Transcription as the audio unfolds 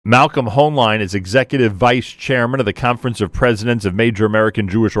Malcolm Hoenlein is Executive Vice Chairman of the Conference of Presidents of Major American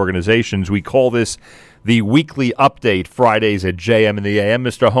Jewish Organizations. We call this the Weekly Update, Fridays at JM in the AM.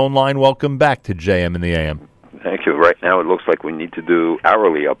 Mr. Hoenlein, welcome back to JM in the AM. Thank you. Right now it looks like we need to do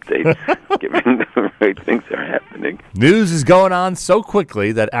hourly updates, given the way things are happening. News is going on so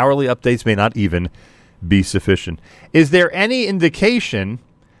quickly that hourly updates may not even be sufficient. Is there any indication,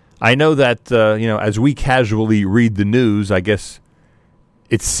 I know that, as we casually read the news, I guess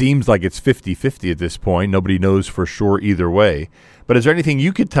it seems like it's 50-50 at this point. Nobody knows for sure either way. But is there anything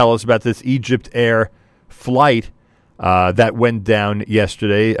you could tell us about this Egypt Air flight that went down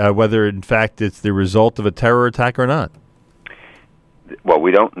yesterday, whether in fact it's the result of a terror attack or not? Well,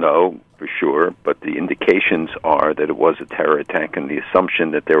 we don't know for sure, but the indications are that it was a terror attack, and the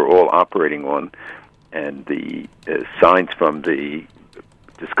assumption that they were all operating on, and the signs from the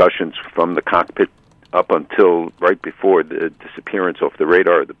discussions from the cockpit up until right before the disappearance off the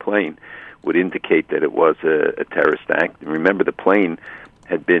radar of the plane would indicate that it was a terrorist act. And remember, the plane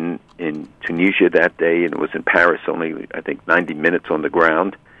had been in Tunisia that day, and it was in Paris only, I think, 90 minutes on the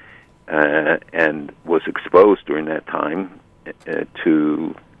ground, and was exposed during that time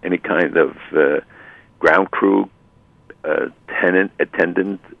to any kind of ground crew,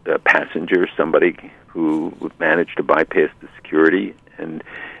 attendant, passenger, somebody who would manage to bypass the security. And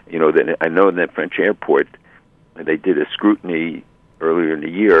I know in that French airport, they did a scrutiny earlier in the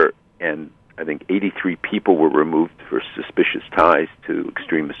year, and I think 83 people were removed for suspicious ties to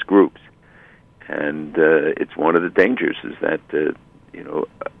extremist groups. And it's one of the dangers is that,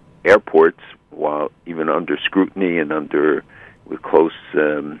 airports, while even under scrutiny and with close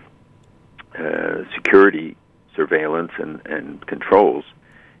security surveillance and controls,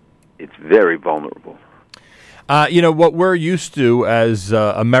 it's very vulnerable. What we're used to as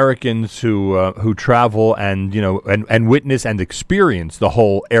Americans who travel and witness and experience the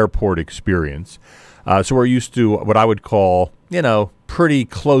whole airport experience. So we're used to what I would call, pretty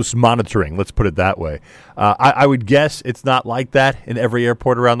close monitoring. Let's put it that way. I would guess it's not like that in every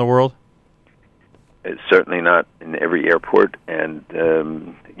airport around the world. It's certainly not in every airport, and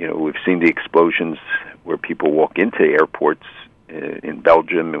we've seen the explosions where people walk into airports in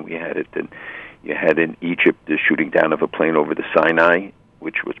Belgium, and we had it in. You had in Egypt the shooting down of a plane over the Sinai,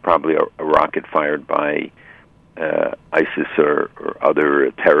 which was probably a rocket fired by ISIS or other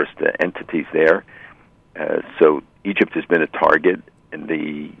terrorist entities there. So Egypt has been a target, and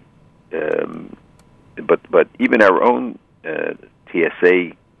but even our own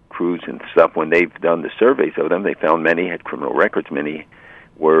TSA crews and stuff, when they've done the surveys of them, they found many had criminal records, many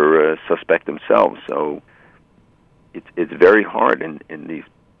were suspect themselves. So it's very hard in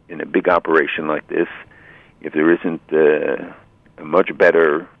a big operation like this, if there isn't a much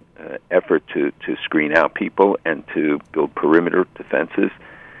better effort to screen out people and to build perimeter defenses,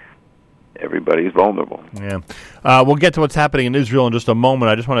 everybody's vulnerable. Yeah. We'll get to what's happening in Israel in just a moment.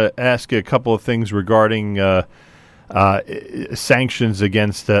 I just want to ask you a couple of things regarding sanctions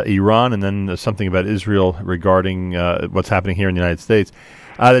against Iran, and then something about Israel regarding what's happening here in the United States.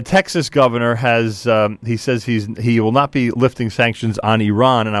 The Texas governor he says he will not be lifting sanctions on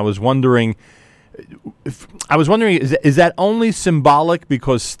Iran, and I was wondering, is that only symbolic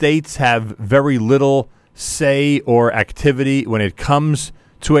because states have very little say or activity when it comes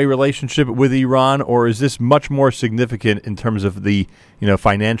to a relationship with Iran, or is this much more significant in terms of the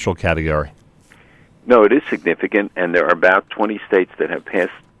financial category? No, it is significant, and there are about 20 states that have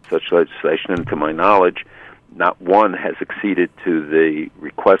passed such legislation, and to my knowledge, not one has acceded to the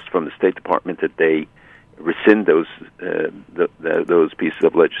request from the State Department that they rescind those pieces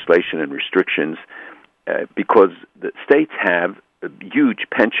of legislation and restrictions, because the states have huge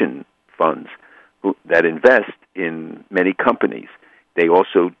pension funds that invest in many companies. They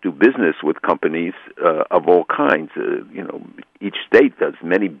also do business with companies of all kinds. Each state does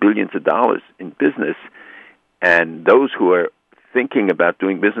many billions of dollars in business, and those who are thinking about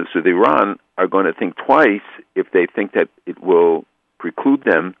doing business with Iran are going to think twice if they think that it will preclude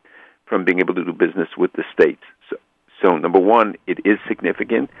them from being able to do business with the states. So number one, it is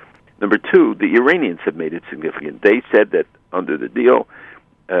significant. Number two, the Iranians have made it significant. They said that under the deal,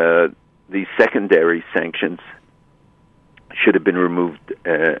 the secondary sanctions should have been removed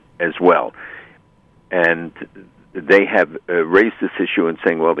as well. And they have raised this issue and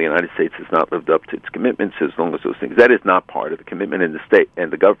saying, well, the United States has not lived up to its commitments as long as those things. That is not part of the commitment in the state,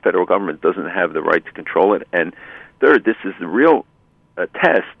 and the federal government doesn't have the right to control it. And third, this is the real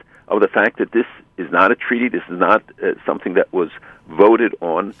test of the fact that this is not a treaty. This is not something that was voted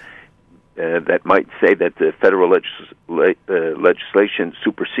on that might say that the federal legislation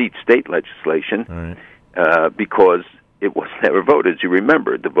supersedes state legislation, right. Because it was never voted. As you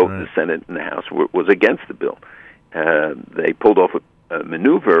remember, the vote in the Senate and the House was against the bill. They pulled off a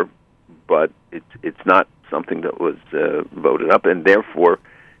maneuver, but it's not something that was voted up, and therefore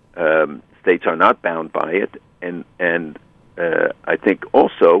states are not bound by it. And I think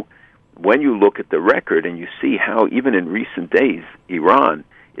also, when you look at the record and you see how even in recent days Iran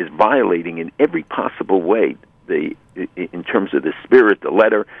is violating in every possible way in terms of the spirit, the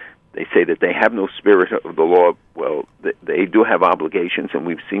letter. They say that they have no spirit of the law. Well, they do have obligations, and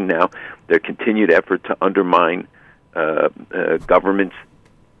we've seen now their continued effort to undermine governments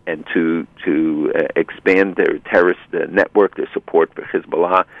and to expand their terrorist network, their support for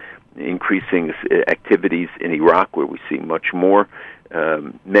Hezbollah, increasing activities in Iraq, where we see much more.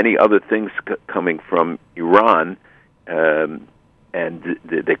 Many other things coming from Iran, and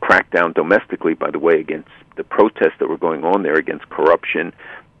the crackdown domestically, by the way, against the protests that were going on there against corruption.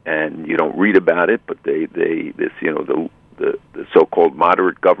 And you don't read about it, but the so-called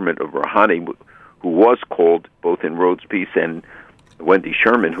moderate government of Rouhani, who was called both in Rhodes Peace and Wendy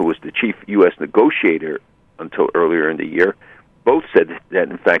Sherman, who was the chief U.S. negotiator until earlier in the year, both said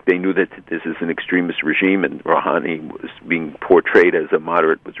that, in fact, they knew that this is an extremist regime, and Rouhani was being portrayed as a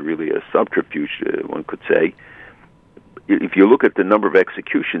moderate was really a subterfuge, one could say. If you look at the number of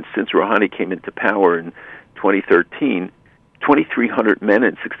executions since Rouhani came into power in 2013, 2,300 men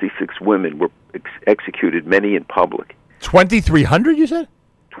and 66 women were executed, many in public. 2,300, you said?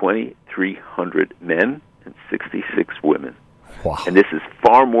 2,300 men and 66 women. Wow. And this is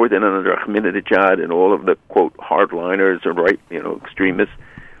far more than under Ahmadinejad and all of the, quote, hardliners or extremists.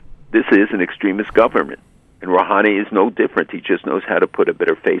 This is an extremist government. And Rouhani is no different. He just knows how to put a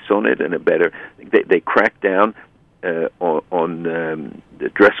better face on it and a better... They crack down on the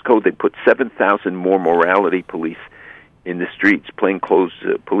dress code. They put 7,000 more morality police in the streets, plainclothes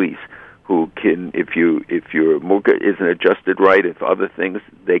police, who can, if your mortgage isn't adjusted right, if other things,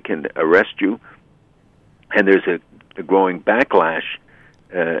 they can arrest you. And there's a growing backlash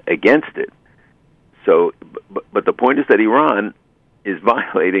against it. So, but the point is that Iran is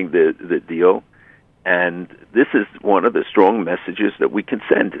violating the deal, and this is one of the strong messages that we can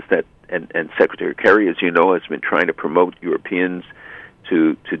send. Is that, and Secretary Kerry, as you know, has been trying to promote Europeans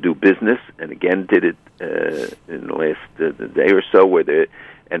to do business, and again did it in the last day or so, where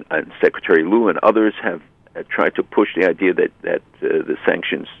and Secretary Liu and others have tried to push the idea that the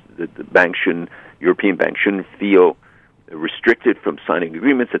sanctions, that the banks European banks shouldn't feel restricted from signing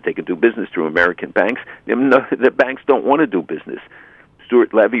agreements, that they can do business through American banks. The banks don't want to do business.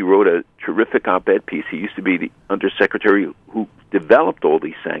 Stuart Levy wrote a terrific op-ed piece. He used to be the undersecretary who developed all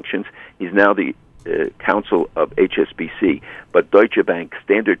these sanctions. He's now the counsel of HSBC, but Deutsche Bank,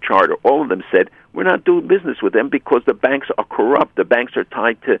 Standard Chartered, all of them said, we're not doing business with them because the banks are corrupt. The banks are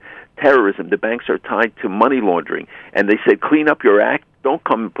tied to terrorism. The banks are tied to money laundering. And they said, clean up your act. Don't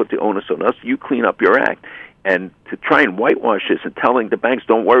come and put the onus on us. You clean up your act. And to try and whitewash this and telling the banks,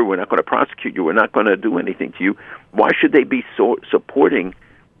 don't worry, we're not going to prosecute you. We're not going to do anything to you. Why should they be supporting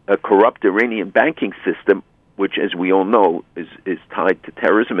a corrupt Iranian banking system, which, as we all know, is tied to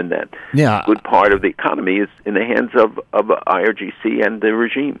terrorism, and that a good part of the economy is in the hands of IRGC and the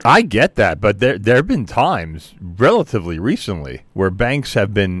regime. I get that, but there have been times, relatively recently, where banks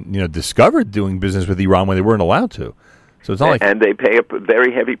have been discovered doing business with Iran when they weren't allowed to. So it's not like, and they pay a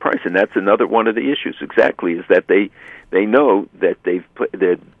very heavy price, and that's another one of the issues. Exactly, is that they know that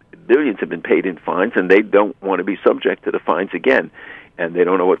their billions have been paid in fines, and they don't want to be subject to the fines again, and they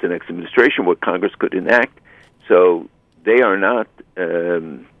don't know what the next administration, what Congress could enact. So they are not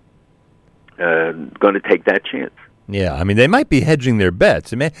going to take that chance. Yeah, I mean, they might be hedging their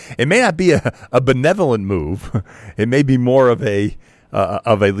bets. It may not be a benevolent move. It may be more of a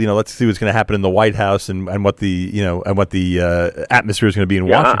let's see what's going to happen in the White House and what the atmosphere is going to be in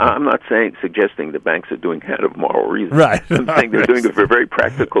Washington. I'm not suggesting the banks are doing it out of moral reasons. Right. I'm saying they're doing it for very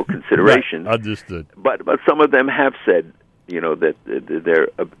practical considerations. Right. Understood. But some of them have said, that their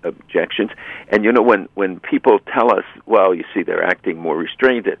objections. And, when people tell us, well, you see, they're acting more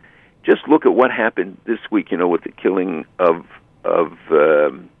restrained, just look at what happened this week, with the killing of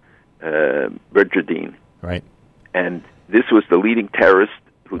Badruddin. Right. And this was the leading terrorist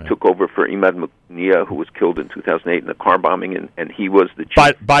who took over for Imad Muniyeh, who was killed in 2008 in the car bombing, and he was the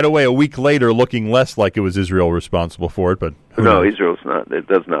chief. By the way, a week later, looking less like it was Israel responsible for it, but who knows? Israel's not. It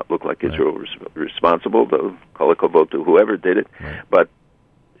does not look like Israel responsible, though kol hakavod to whoever did it. Right. But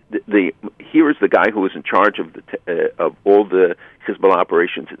here is the guy who was in charge of of all the Hezbollah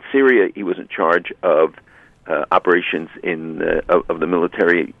operations in Syria. He was in charge of operations of the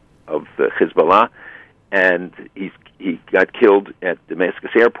military of Hezbollah, and he got killed at Damascus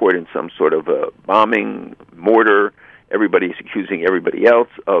airport in some sort of a bombing mortar, everybody's accusing everybody else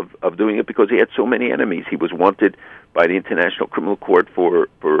of doing it because he had so many enemies. He was wanted by the International Criminal Court for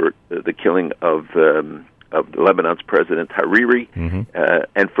the killing of Lebanon's President Hariri,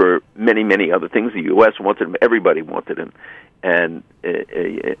 and for many, many other things. The U.S. wanted him. Everybody wanted him. And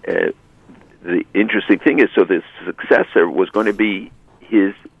the interesting thing is, so this successor was going to be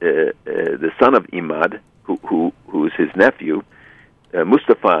the son of Imad, who is his nephew,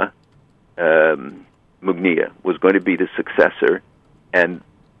 Mustafa Mugniya, was going to be the successor, and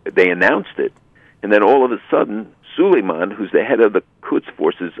they announced it. And then all of a sudden, Suleiman, who's the head of the Quds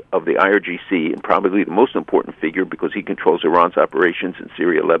forces of the IRGC, and probably the most important figure because he controls Iran's operations in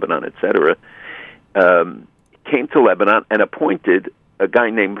Syria, Lebanon, etc., came to Lebanon and appointed a guy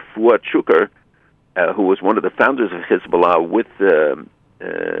named Fuad Shukr, who was one of the founders of Hezbollah with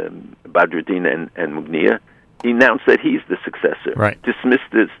Badruddin and Mugniya. He announced that he's the successor. Right.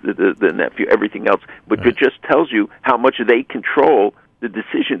 Dismissed the nephew, everything else. But it just tells you how much they control the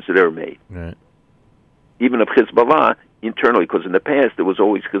decisions that are made. Right. Even of Hezbollah internally, because in the past there was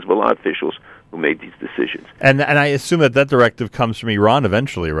always Hezbollah officials who made these decisions. And I assume that directive comes from Iran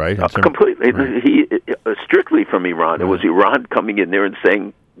eventually, right? Completely. Right. He strictly from Iran. Right. It was Iran coming in there and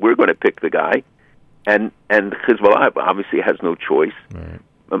saying, we're going to pick the guy. And Hezbollah obviously has no choice. Right.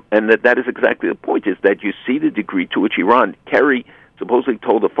 And that is exactly the point, is that you see the degree to which Iran, Kerry supposedly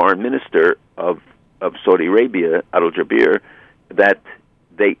told the foreign minister of Saudi Arabia, Adel Jabir, that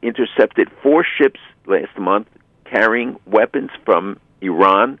they intercepted 4 ships last month carrying weapons from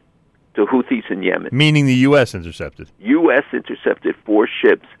Iran to Houthis in Yemen. Meaning the U.S. intercepted. U.S. intercepted 4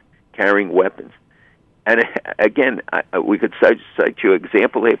 ships carrying weapons. And again, we could cite you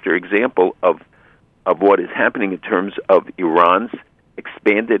example after example of what is happening in terms of Iran's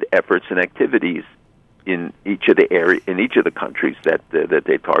expanded efforts and activities in each of the countries that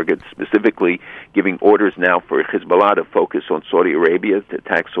they target, specifically giving orders now for Hezbollah to focus on Saudi Arabia, to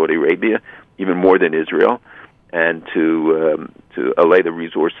attack Saudi Arabia even more than Israel, and to allay the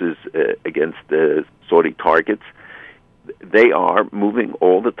resources against the Saudi targets. They are moving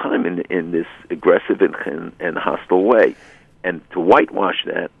all the time in this aggressive and hostile way, and to whitewash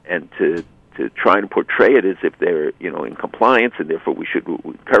that and to try and portray it as if they're in compliance and therefore we should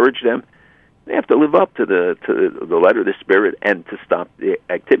encourage them. They have to live up to the letter of the spirit and to stop the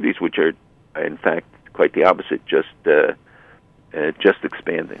activities, which are in fact quite the opposite, just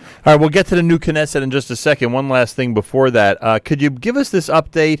expanding. All right, we'll get to the new Knesset in just a second. One last thing before that. Could you give us this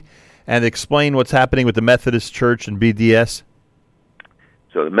update and explain what's happening with the Methodist Church and BDS?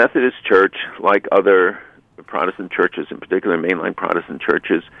 So the Methodist Church, like other Protestant churches, in particular mainline Protestant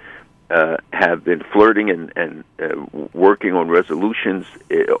churches, have been flirting and working on resolutions.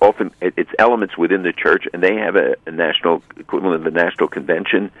 Often it's elements within the church, and they have a national equivalent of the National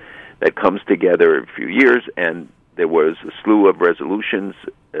Convention that comes together every few years, and there was a slew of resolutions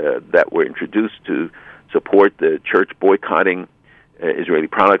that were introduced to support the church boycotting Israeli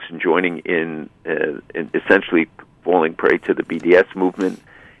products and joining in essentially falling prey to the BDS movement.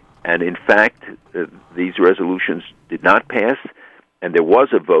 And in fact, these resolutions did not pass, and there was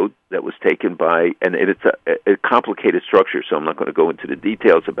a vote that was taken by, and it's a complicated structure, so I'm not going to go into the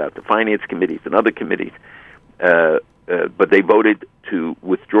details about the finance committees and other committees, but they voted to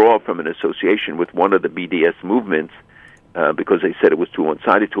withdraw from an association with one of the BDS movements because they said it was too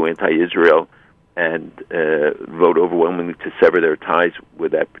one-sided, too anti-Israel, and vote overwhelmingly to sever their ties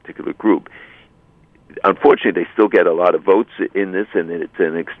with that particular group. Unfortunately, they still get a lot of votes in this, and it's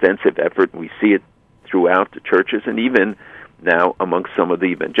an extensive effort. We see it throughout the churches, and even now amongst some of the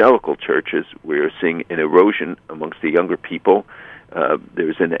evangelical churches, we're seeing an erosion amongst the younger people.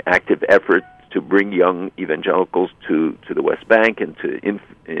 There's an active effort to bring young evangelicals to the West Bank and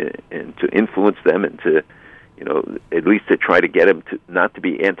to influence them and to, at least to try to get them to not to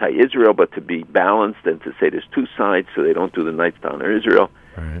be anti-Israel, but to be balanced and to say there's two sides, so they don't do the Knights to honor Israel.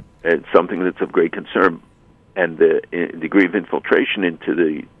 Right. It's something that's of great concern, and the degree of infiltration into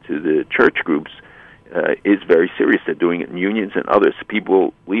the church groups is very serious. They're doing it in unions and others.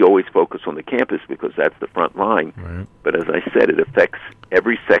 We always focus on the campus because that's the front line. Right. But as I said, it affects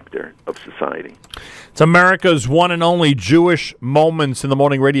every sector of society. It's America's one and only Jewish Moments in the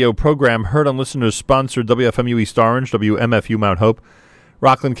Morning radio program, heard on listeners-sponsored WFMU East Orange, WMFU Mount Hope,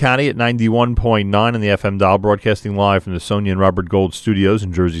 Rockland County at 91.9 on the FM dial, broadcasting live from the Sonia and Robert Gold studios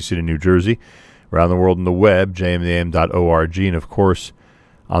in Jersey City, New Jersey, around the world on the web, jmam.org, and of course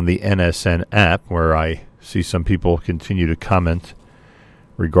on the NSN app, where I see some people continue to comment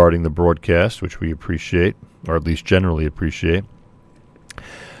regarding the broadcast, which we appreciate, or at least generally appreciate.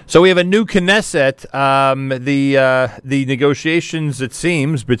 So we have a new Knesset. The negotiations, it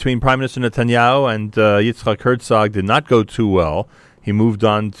seems, between Prime Minister Netanyahu and Yitzhak Herzog did not go too well. He moved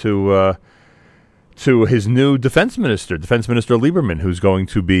on to his new defense minister Lieberman, who's going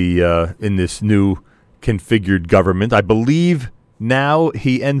to be in this new configured government. I believe now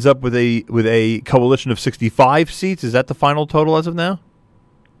he ends up with a coalition of 65 seats. Is that the final total as of now?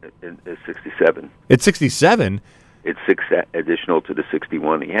 It's 67. It's 67? It's 6 additional to the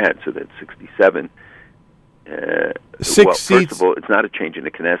 61 he had, so that's 67. Seats. First of all, it's not a change in the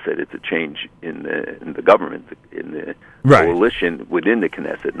Knesset; it's a change in the government, in the coalition within the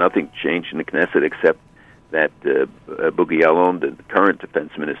Knesset. Nothing changed in the Knesset except that Bughi Ya'alon, the current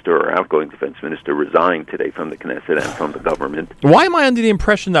defense minister or outgoing defense minister, resigned today from the Knesset and from the government. Why am I under the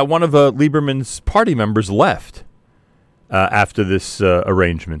impression that one of Lieberman's party members left after this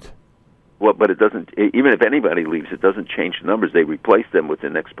arrangement? Well, but it doesn't. Even if anybody leaves, it doesn't change the numbers. They replace them with the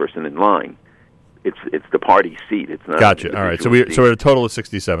next person in line. It's the party seat. It's not. Gotcha. All right. So we're at a total of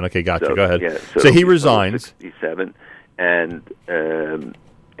 67. Okay. Gotcha. So, go ahead. Yeah, so he resigns. 67, and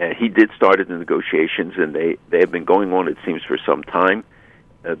he did start the negotiations, and they have been going on. It seems for some time.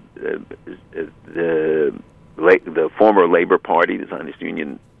 The former Labor Party, the Zionist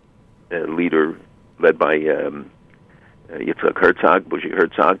Union leader, led by Yitzhak Herzog, Buzzi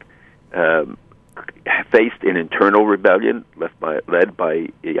Herzog, faced an internal rebellion led by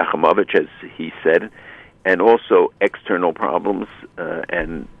Yachamovich, as he said, and also external problems.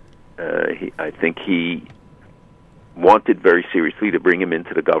 I think he wanted very seriously to bring him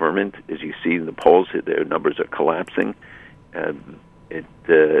into the government. As you see in the polls, their numbers are collapsing.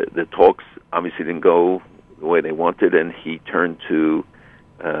 The talks obviously didn't go the way they wanted, and he turned to...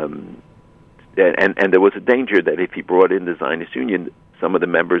 and there was a danger that if he brought in the Zionist Union, some of the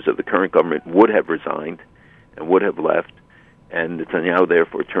members of the current government would have resigned and would have left, and Netanyahu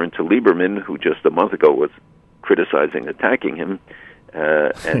therefore turned to Lieberman, who just a month ago was criticizing, attacking him,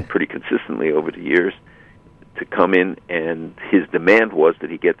 and pretty consistently over the years, to come in, and his demand was that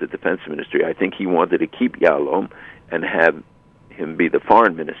he get the defense ministry. I think he wanted to keep Ya'alon and have him be the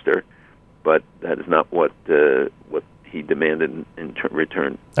foreign minister, but that is not what he demanded in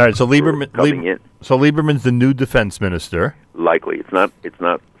return. All right, so Lieberman's the new defense minister. Likely, it's not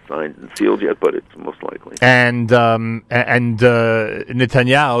signed and sealed yet, but it's most likely. And Netanyahu,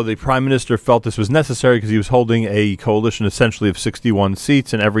 the prime minister, felt this was necessary because he was holding a coalition essentially of 61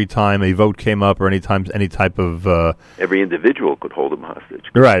 seats, and every time a vote came up or any type of every individual could hold him hostage.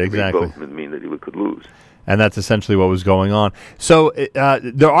 Right, exactly. Every vote would mean that he could lose. And that's essentially what was going on. So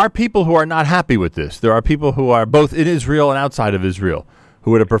there are people who are not happy with this. There are people who are both in Israel and outside of Israel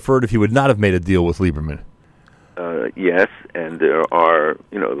who would have preferred if he would not have made a deal with Lieberman. Yes, and there are,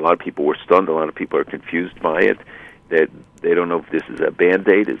 a lot of people were stunned. A lot of people are confused by it. That they don't know if this is a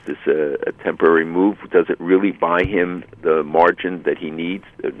Band-Aid. Is this a temporary move? Does it really buy him the margin that he needs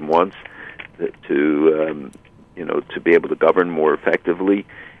and wants to be able to govern more effectively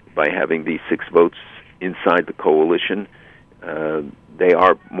by having these 6 votes inside the coalition? They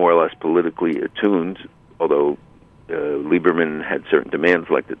are more or less politically attuned, although Lieberman had certain demands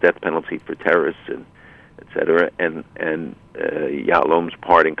like the death penalty for terrorists and etc. And Ya'alon's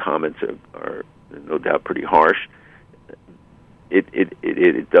parting comments are no doubt pretty harsh.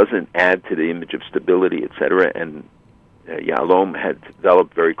 It doesn't add to the image of stability, etc. And Ya'alon had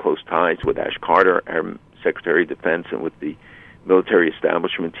developed very close ties with Ash Carter, our Secretary of Defense, and with the military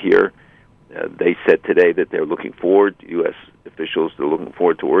establishment here. They said today that they're looking forward, U.S. officials, they're looking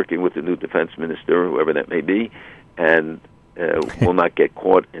forward to working with the new defense minister, whoever that may be, and will not get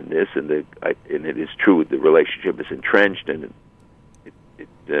caught in this. And it is true, the relationship is entrenched, and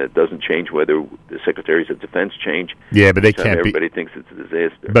it doesn't change whether the secretaries of defense change. Yeah, but they can't. Everybody thinks it's a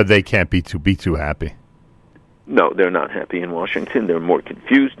disaster. But they can't be too happy. No, they're not happy in Washington. They're more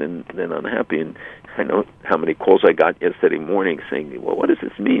confused than unhappy. And I know how many calls I got yesterday morning saying, well, what does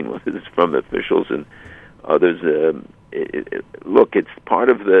this mean? What is this from officials and others? Look, it's part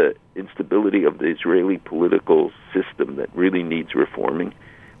of the instability of the Israeli political system that really needs reforming,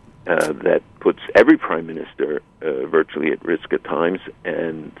 that puts every prime minister virtually at risk at times,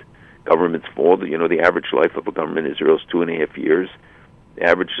 and governments fall. The average life of a government in Israel is 2.5 years. The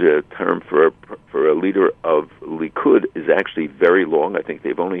average term for a leader of Likud is actually very long. I think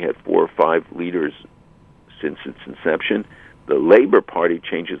they've only had 4 or 5 leaders since its inception. The Labor Party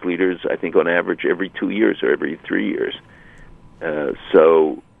changes leaders, I think, on average every 2 years or every 3 years.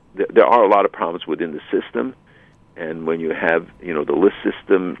 So there are a lot of problems within the system. And when you have, the list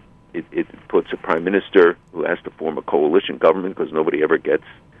system, it puts a prime minister who has to form a coalition government because nobody ever gets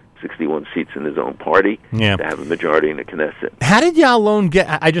 61 seats in his own party to have a majority in the Knesset. How did Ya'alon get?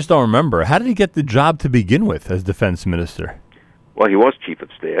 I just don't remember. How did he get the job to begin with as defense minister? Well, he was chief of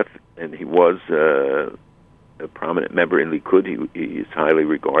staff, and he was a prominent member in Likud. He is highly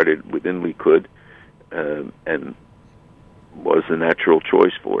regarded within Likud, and was a natural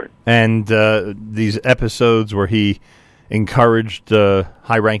choice for it. And these episodes where he encouraged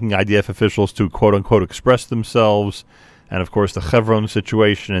high-ranking IDF officials to quote-unquote express themselves, and of course the Chevron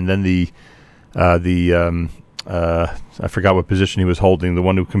situation, and then I forgot what position he was holding, the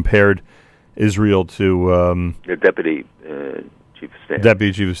one who compared Israel to the deputy chief of staff.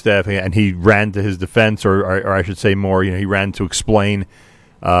 Deputy chief of staff, and he ran to his defense, or I should say more, he ran to explain,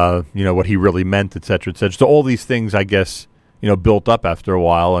 what he really meant, et cetera, et cetera. So all these things, I guess, built up after a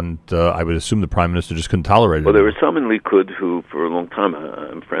while, and I would assume the prime minister just couldn't tolerate it. Well, there were some in Likud who, for a long time,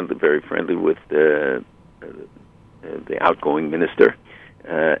 I'm very friendly with the outgoing minister,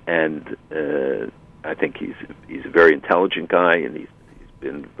 and I think he's a very intelligent guy, and he's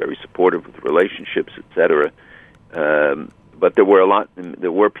been very supportive with relationships, etc. But there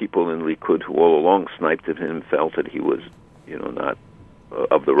were people in Likud who all along sniped at him, felt that he was, not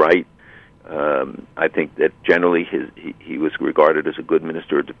of the right. I think that generally he was regarded as a good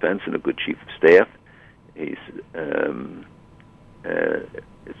minister of defense and a good chief of staff.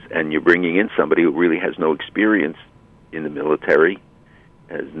 And you're bringing in somebody who really has no experience in the military,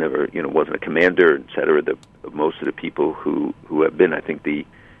 has never, wasn't a commander, etc. Most of the people who have been, I think the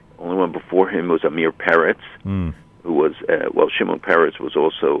only one before him was Amir Peretz, who was, Shimon Peretz was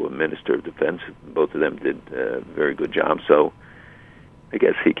also a minister of defense. Both of them did a very good job, so I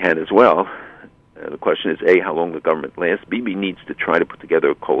guess he can as well. The question is, A, how long the government lasts. Bibi needs to try to put together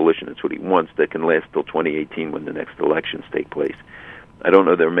a coalition, that's what he wants, that can last till 2018 when the next elections take place. I don't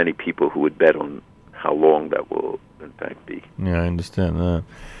know there are many people who would bet on how long that will, in fact, be. Yeah, I understand that.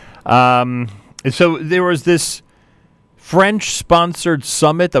 So there was this French-sponsored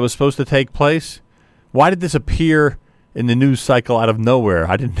summit that was supposed to take place. Why did this appear in the news cycle out of nowhere?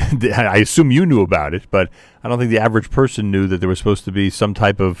 I assume you knew about it, but I don't think the average person knew that there was supposed to be some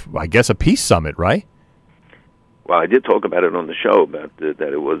type of, I guess, a peace summit, right? Well, I did talk about it on the show, about that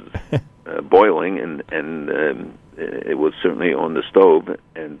it was boiling, and it was certainly on the stove,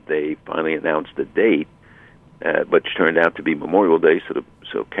 and they finally announced the date, which turned out to be Memorial Day,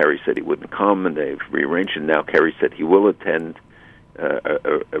 so Kerry said he wouldn't come, and they've rearranged, and now Kerry said he will attend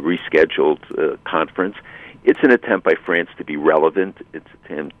a rescheduled conference. It's an attempt by France to be relevant. It's an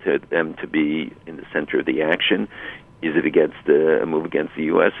attempt to them to be in the center of the action. Is it against a move against the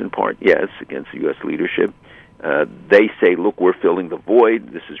U.S. in part? Yes, against the U.S. leadership. They say, look, we're filling the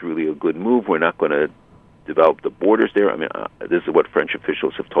void. This is really a good move. We're not going to develop the borders there. I mean, this is what French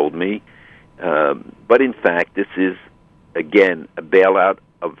officials have told me. But in fact, this is, again, a bailout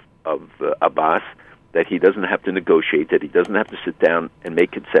of Abbas, that he doesn't have to negotiate, that he doesn't have to sit down and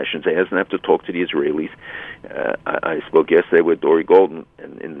make concessions, he doesn't have to talk to the Israelis. I spoke yesterday with Dory Golden,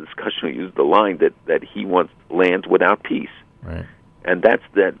 and in the discussion we used the line that he wants land without peace. Right. And that's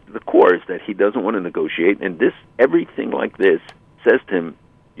the core is that he doesn't want to negotiate, and everything like this says to him,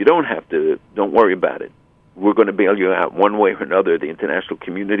 don't worry about it. We're going to bail you out one way or another. The international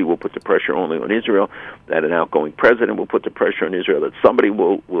community will put the pressure only on Israel. That an outgoing president will put the pressure on Israel. That somebody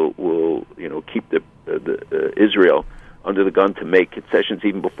will keep the Israel under the gun to make concessions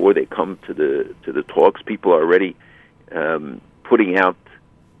even before they come to the talks. People are already putting out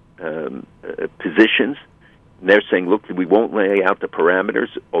positions. And they're saying, look, we won't lay out the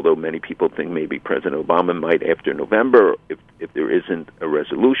parameters, although many people think maybe President Obama might after November. If there isn't a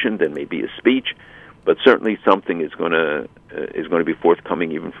resolution, then maybe a speech. But certainly something is going to be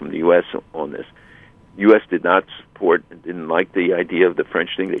forthcoming even from the U.S. on this. U.S. did not support, didn't like the idea of the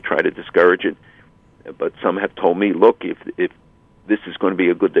French thing. They tried to discourage it. But some have told me, look, if this is going to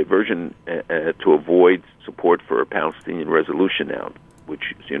be a good diversion to avoid support for a Palestinian resolution now,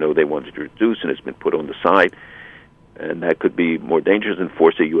 which they wanted to reduce and has been put on the side, and that could be more dangerous than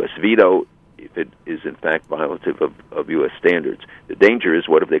force a U.S. veto if it is in fact violative of U.S. standards. The danger is,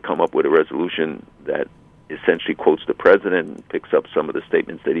 what if they come up with a resolution that essentially quotes the president and picks up some of the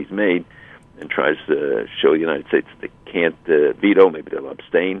statements that he's made and tries to show the United States they can't veto, maybe they'll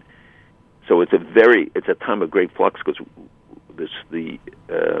abstain. So it's a time of great flux, because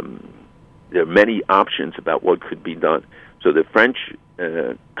there are many options about what could be done. So the French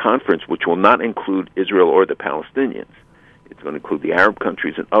conference, which will not include Israel or the Palestinians, it's going to include the Arab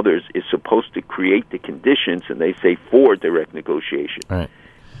countries and others, is supposed to create the conditions, and they say, for direct negotiation. Right.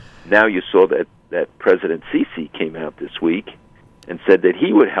 Now you saw that President Sisi came out this week and said that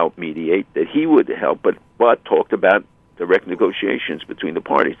he would help mediate, that he would help, but talked about direct negotiations between the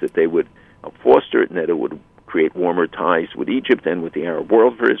parties, that they would foster it and that it would create warmer ties with Egypt and with the Arab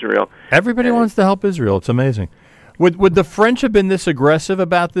world for Israel. Everybody wants to help Israel. It's amazing. Would the French have been this aggressive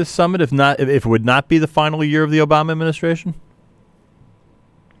about this summit if it would not be the final year of the Obama administration?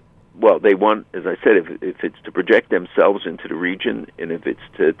 Well, they want, as I said, if it's to project themselves into the region, and if it's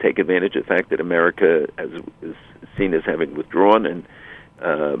to take advantage of the fact that America is seen as having withdrawn,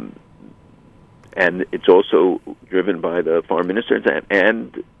 and it's also driven by the foreign ministers.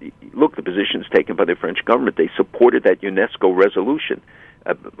 And look, the positions taken by the French government, they supported that UNESCO resolution,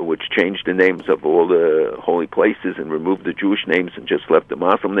 which changed the names of all the holy places and removed the Jewish names and just left the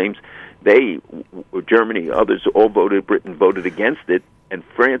Muslim names. Germany, others all voted, Britain voted against it, and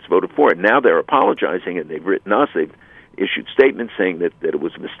France voted for it. Now they're apologizing, and they've written us, they've issued statements saying that it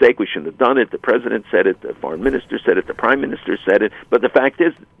was a mistake, we shouldn't have done it. The president said it, the foreign minister said it, the prime minister said it. But the fact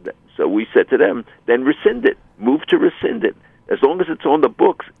is, so we said to them, then rescind it. Move to rescind it. As long as it's on the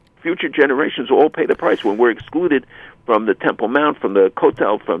books, future generations will all pay the price when we're excluded from the Temple Mount, from the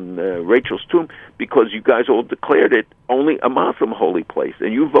Kotel, from Rachel's tomb, because you guys all declared it only a Muslim holy place,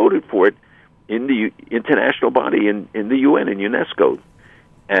 and you voted for it in the international body, in the UN and UNESCO.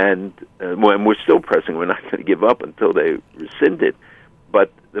 And when we're still pressing, we're not going to give up until they rescind it.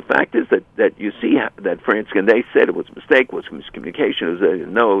 But the fact is that you see that France, and they said it was a mistake, it was miscommunication. It was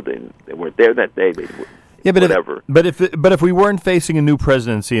no, they weren't there that day. Yeah, but whatever. If we weren't facing a new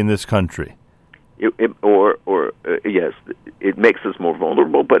presidency in this country, yes, it makes us more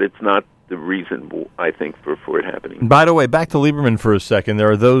vulnerable, but it's not the reason, I think, for it happening. By the way, back to Lieberman for a second.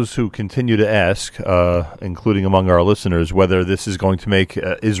 There are those who continue to ask, including among our listeners, whether this is going to make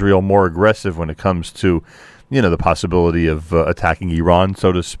Israel more aggressive when it comes to, the possibility of attacking Iran,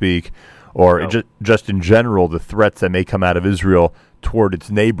 so to speak, or just in general, the threats that may come out of Israel toward its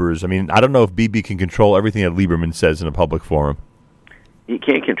neighbors. I mean, I don't know if Bibi can control everything that Lieberman says in a public forum. He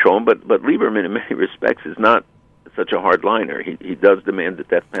can't control him, but Lieberman, in many respects, is not such a hardliner. He does demand the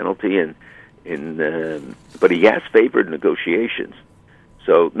death penalty, but he has favored negotiations.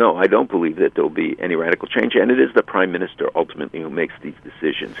 So, no, I don't believe that there will be any radical change. And it is the prime minister ultimately who makes these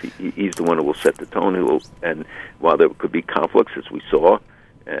decisions. He's the one who will set the tone. And while there could be conflicts, as we saw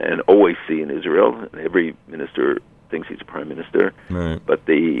and always see in Israel, every minister thinks he's a prime minister. Right. But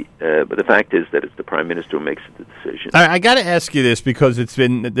the fact is that it's the prime minister who makes the decision. I got to ask you this because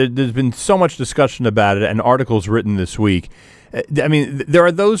there's been so much discussion about it and articles written this week. I mean, there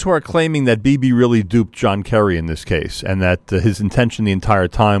are those who are claiming that Bibi really duped John Kerry in this case, and that his intention the entire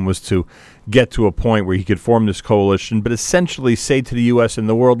time was to get to a point where he could form this coalition, but essentially say to the U.S. and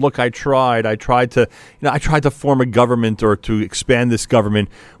the world, "Look, I tried to form a government or to expand this government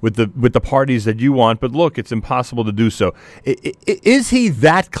with the parties that you want, but look, it's impossible to do so." Is he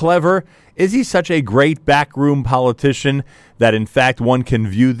that clever? Is he such a great backroom politician that, in fact, one can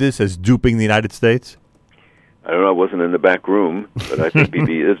view this as duping the United States? I don't know. I wasn't in the back room, but I think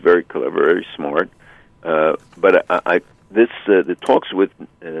Bibi is very clever, very smart. But the talks with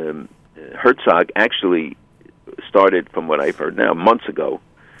Herzog actually started, from what I've heard now, months ago.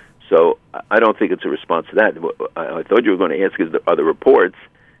 So I don't think it's a response to that. I thought you were going to ask, are there reports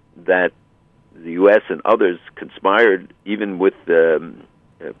that the U.S. and others conspired, even with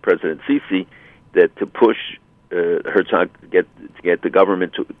President Sisi, that to push Herzog to get the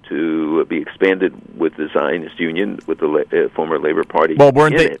government to be expanded with the Zionist Union, with the former Labor Party. Well,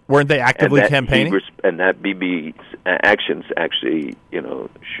 weren't they actively campaigning? And that Bibi's actions actually,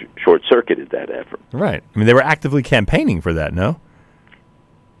 short-circuited that effort. Right. I mean, they were actively campaigning for that, no?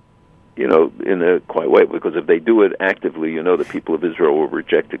 In a quiet way, because if they do it actively, the people of Israel will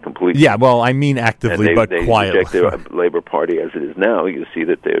reject it completely. Yeah, well, I mean actively, but quietly. Reject the Labor Party as it is now. You see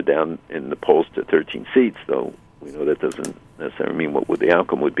that they're down in the polls to 13 seats, though we know that doesn't necessarily mean what the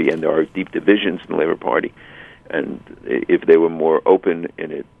outcome would be, and there are deep divisions in the Labor Party. And if they were more open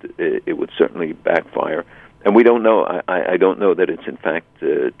in it, it would certainly backfire. And we don't know. I don't know that it's in fact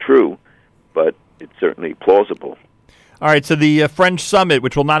true, but it's certainly plausible. All right, so the French summit,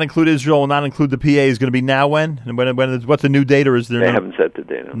 which will not include Israel, will not include the PA, is going to be now when? And what's the new date, or is there They haven't set the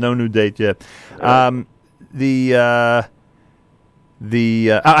date. No new date yet. And by the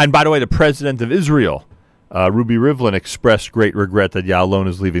way, the president of Israel, Ruby Rivlin, expressed great regret that Ya'alon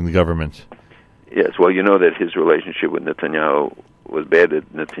is leaving the government. Yes, well, you know that his relationship with Netanyahu was bad,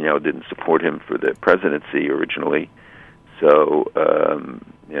 that Netanyahu didn't support him for the presidency originally. So,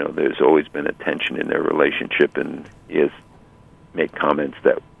 there's always been a tension in their relationship, and he has made comments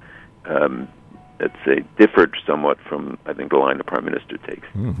that, let's say, differed somewhat from, I think, the line the Prime Minister takes.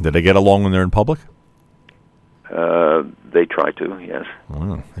 Did they get along when they're in public? They try to, yes.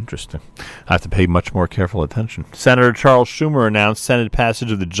 Wow, interesting. I have to pay much more careful attention. Senator Charles Schumer announced Senate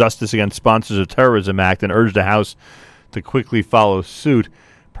passage of the Justice Against Sponsors of Terrorism Act and urged the House to quickly follow suit.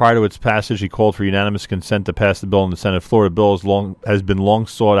 Prior to its passage, he called for unanimous consent to pass the bill in the Senate floor. The bill has been long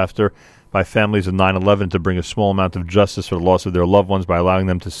sought after by families of 9/11 to bring a small amount of justice for the loss of their loved ones by allowing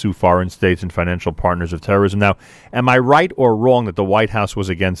them to sue foreign states and financial partners of terrorism. Now, am I right or wrong that the White House was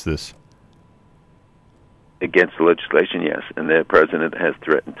against this? Against the legislation, yes, and the president has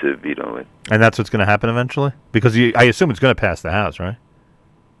threatened to veto it. And that's what's going to happen eventually? Because I assume it's going to pass the House, right?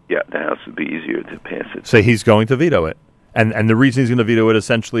 Yeah, the House would be easier to pass it. So he's going to veto it, and the reason he's going to veto it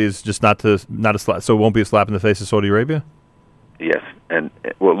essentially is just not a slap. So it won't be a slap in the face of Saudi Arabia. Yes, and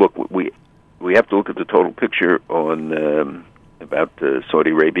well, look, we have to look at the total picture on about Saudi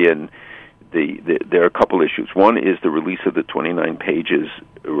Arabia, and there are a couple issues. One is the release of the 29 pages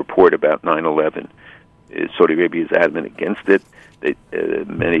report about 9/11. Saudi Arabia is adamant against it.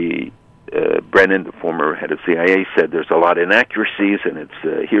 Brennan, the former head of CIA, said there's a lot of inaccuracies, and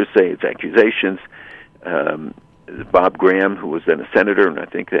it's hearsay, it's accusations. Bob Graham, who was then a senator, and I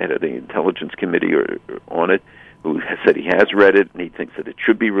think the head of the Intelligence Committee on it, who has said he has read it, and he thinks that it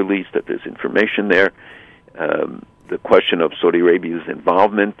should be released, that there's information there. The question of Saudi Arabia's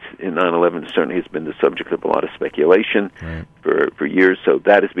involvement in 9/11 certainly has been the subject of a lot of speculation for years, so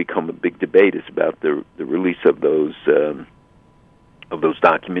that has become a big debate. It's about the release of those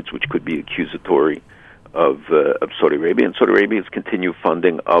documents, which could be accusatory of Saudi Arabia. And Saudi Arabia's continued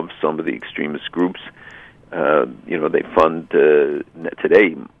funding of some of the extremist groups. They fund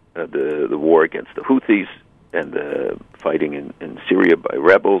today the war against the Houthis and the fighting in Syria by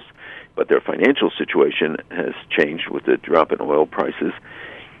rebels, but their financial situation has changed with the drop in oil prices,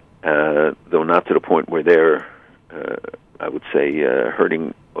 though not to the point where they're, I would say,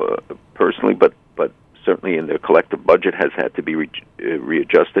 hurting personally, but certainly in their collective budget has had to be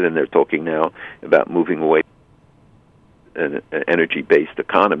readjusted, and they're talking now about moving away from an energy-based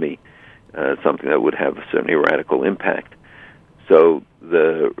economy, something that would have certainly a radical impact. So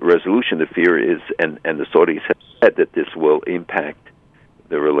the resolution to fear is, and the Saudis have said that this will impact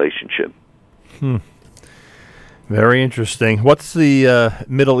the relationship. Very interesting. What's the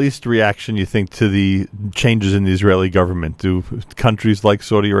Middle East reaction, you think, to the changes in the Israeli government? Do countries like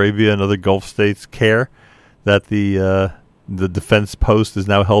Saudi Arabia and other Gulf states care that the defense post is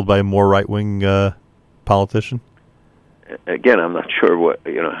now held by a more right-wing politician? Again, I'm not sure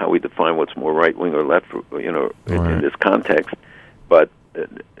how we define what's more right-wing or left, in this context. But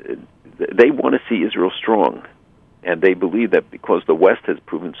they want to see Israel strong, and they believe that because the West has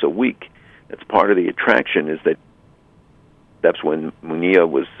proven so weak, that's part of the attraction. Is that's when Munir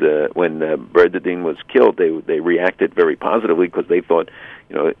was when Berdadine was killed. They reacted very positively because they thought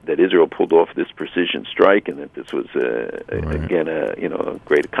that Israel pulled off this precision strike, and that this was again a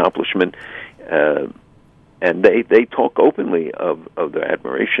great accomplishment. And they talk openly of their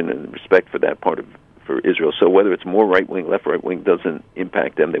admiration and respect for that part for Israel. So whether it's more right-wing, left right-wing, doesn't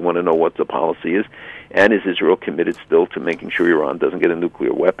impact them. They want to know what the policy is. And is Israel committed still to making sure Iran doesn't get a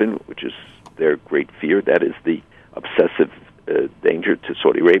nuclear weapon, which is their great fear? That is the obsessive danger to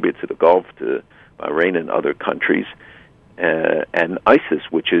Saudi Arabia, to the Gulf, to Bahrain and other countries. And ISIS,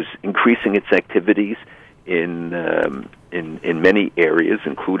 which is increasing its activities in many areas,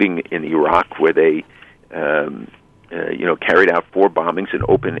 including in Iraq, where they carried out 4 bombings in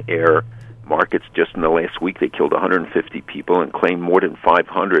open-air markets just in the last week. They killed 150 people and claimed more than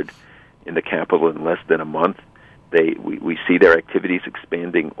 500 in the capital in less than a month. We see their activities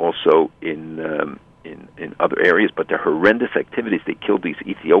expanding also in other areas, but they're horrendous activities. They killed these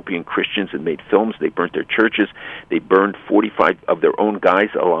Ethiopian Christians and made films. They burnt their churches. They burned 45 of their own guys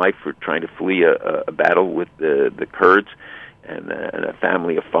alive for trying to flee a battle with the Kurds and a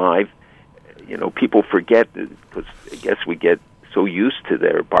family of 5. People forget, because I guess we get so used to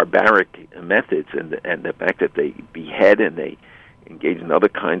their barbaric methods and the fact that they behead and they engage in other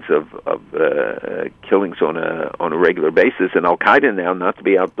kinds of killings on a regular basis. And Al Qaeda now, not to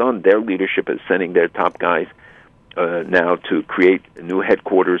be outdone, their leadership is sending their top guys now to create new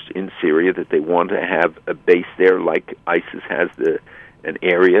headquarters in Syria, that they want to have a base there, like ISIS has an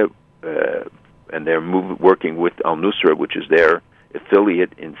area, and they're working with Al-Nusra, which is their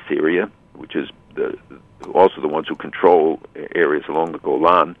affiliate in Syria, which is also the ones who control areas along the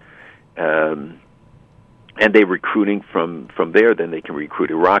Golan, and they're recruiting from there. Then they can recruit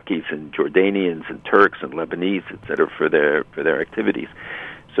Iraqis and Jordanians and Turks and Lebanese, etc., for their activities.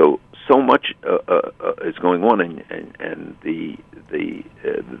 So much is going on, and the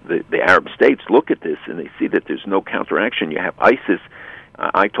Arab states look at this and they see that there's no counteraction. You have ISIS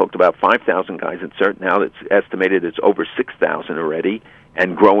I talked about 5,000 guys in CERT. Now it's estimated it's over 6,000 already,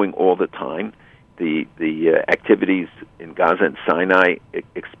 and growing all the time. The activities in Gaza and Sinai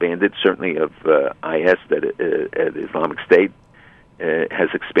expanded. Certainly, of IS, that the Islamic State has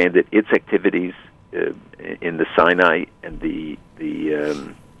expanded its activities in the Sinai, and the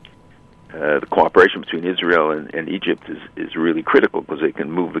cooperation between Israel and Egypt is really critical because they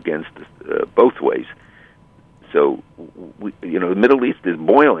can move against both ways. So, the Middle East is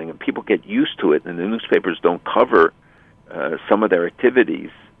boiling, and people get used to it, and the newspapers don't cover some of their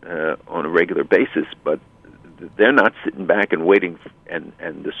activities on a regular basis, but they're not sitting back and waiting, and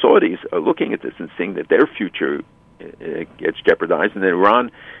the Saudis are looking at this and seeing that their future gets jeopardized, and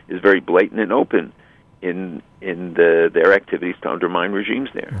Iran is very blatant and open in their activities to undermine regimes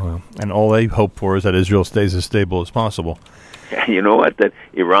there. Well, and all they hope for is that Israel stays as stable as possible. You know what? That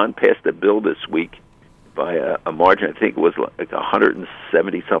Iran passed a bill this week by a margin, I think it was like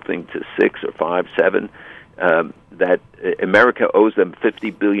 170-something to 6 or 5, 7, that America owes them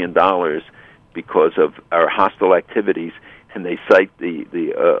 $50 billion because of our hostile activities, and they cite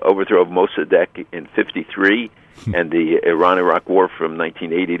the overthrow of Mossadegh in 1953 and the Iran-Iraq War from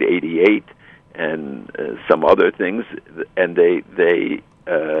 1980 to 88 and some other things, and they're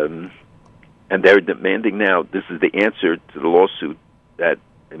demanding now. This is the answer to the lawsuit that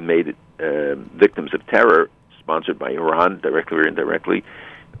made it victims of terror, sponsored by Iran, directly or indirectly,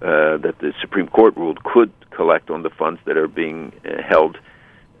 that the Supreme Court ruled could collect on the funds that are being held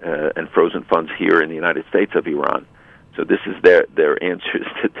and frozen funds here in the United States of Iran. So this is their answers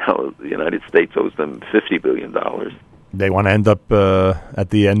to tell the United States owes them $50 billion. They want to end up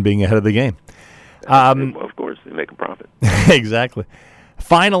at the end being ahead of the game. Well, of course, they make a profit. Exactly.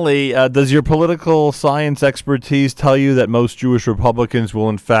 Finally, does your political science expertise tell you that most Jewish Republicans will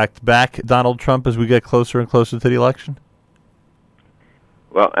in fact back Donald Trump as we get closer and closer to the election?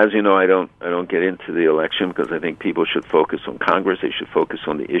 Well, as you know, I don't get into the election because I think people should focus on Congress. They should focus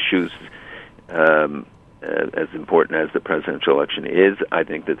on the issues. As important as the presidential election is, I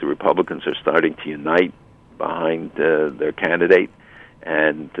think that the Republicans are starting to unite behind their candidate,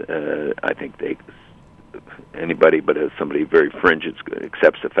 and I think anybody but as somebody very fringe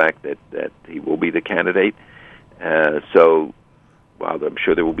accepts the fact that he will be the candidate. So while I'm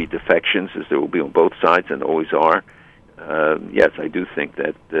sure there will be defections, as there will be on both sides and always are, yes, I do think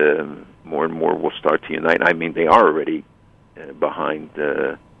that more and more will start to unite. I mean, they are already behind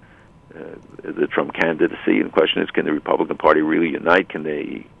the Trump candidacy. And the question is, can the Republican Party really unite? Can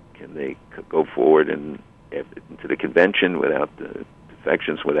they go forward into the convention without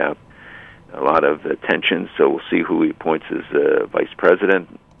defections, without a lot of tensions? So we'll see who he appoints as vice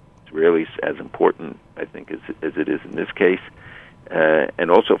president. It's rarely as important, I think, as it is in this case.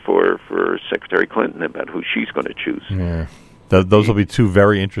 And also for Secretary Clinton about who she's going to choose. Yeah. Those will be two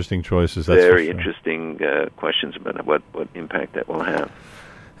very interesting choices. That's very interesting questions about what impact that will have.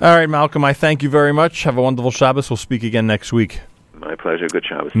 All right, Malcolm, I thank you very much. Have a wonderful Shabbos. We'll speak again next week. My pleasure. Good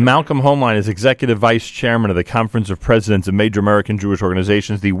Shabbos. Malcolm Hoenlein is Executive Vice Chairman of the Conference of Presidents of Major American Jewish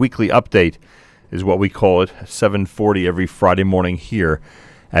Organizations. The weekly update is what we call it, 7:40 every Friday morning here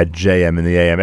at JM in the AM.